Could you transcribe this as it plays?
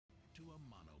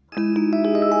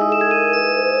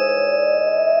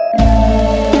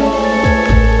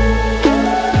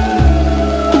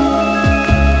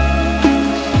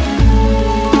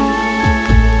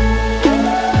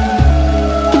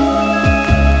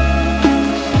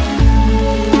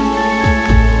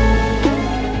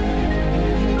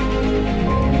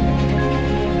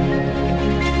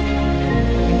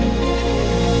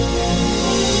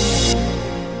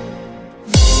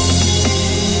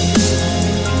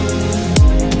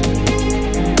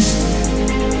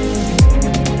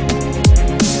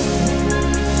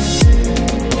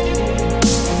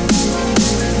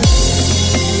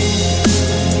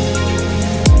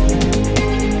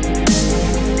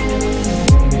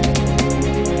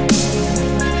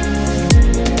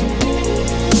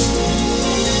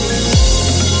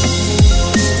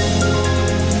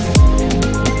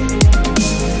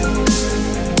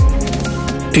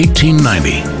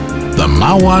1890. The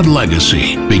Mouawad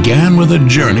legacy began with a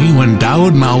journey when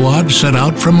Daoud Mouawad set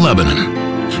out from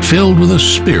Lebanon, filled with the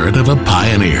spirit of a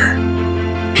pioneer.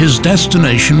 His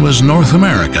destination was North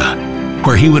America,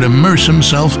 where he would immerse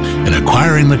himself in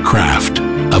acquiring the craft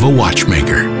of a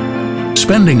watchmaker.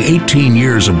 Spending 18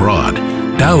 years abroad,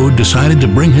 Daoud decided to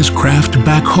bring his craft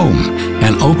back home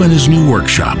and open his new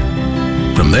workshop.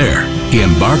 From there, he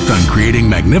embarked on creating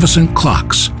magnificent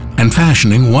clocks and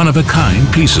fashioning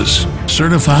one-of-a-kind pieces,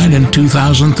 certified in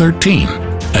 2013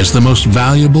 as the most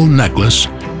valuable necklace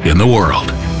in the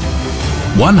world.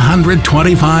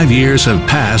 125 years have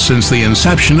passed since the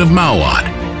inception of Mouawad,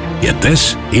 yet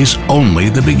this is only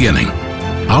the beginning.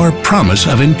 Our promise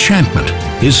of enchantment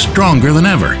is stronger than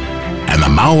ever, and the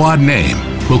Mouawad name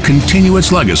will continue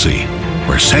its legacy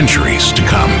for centuries to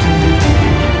come.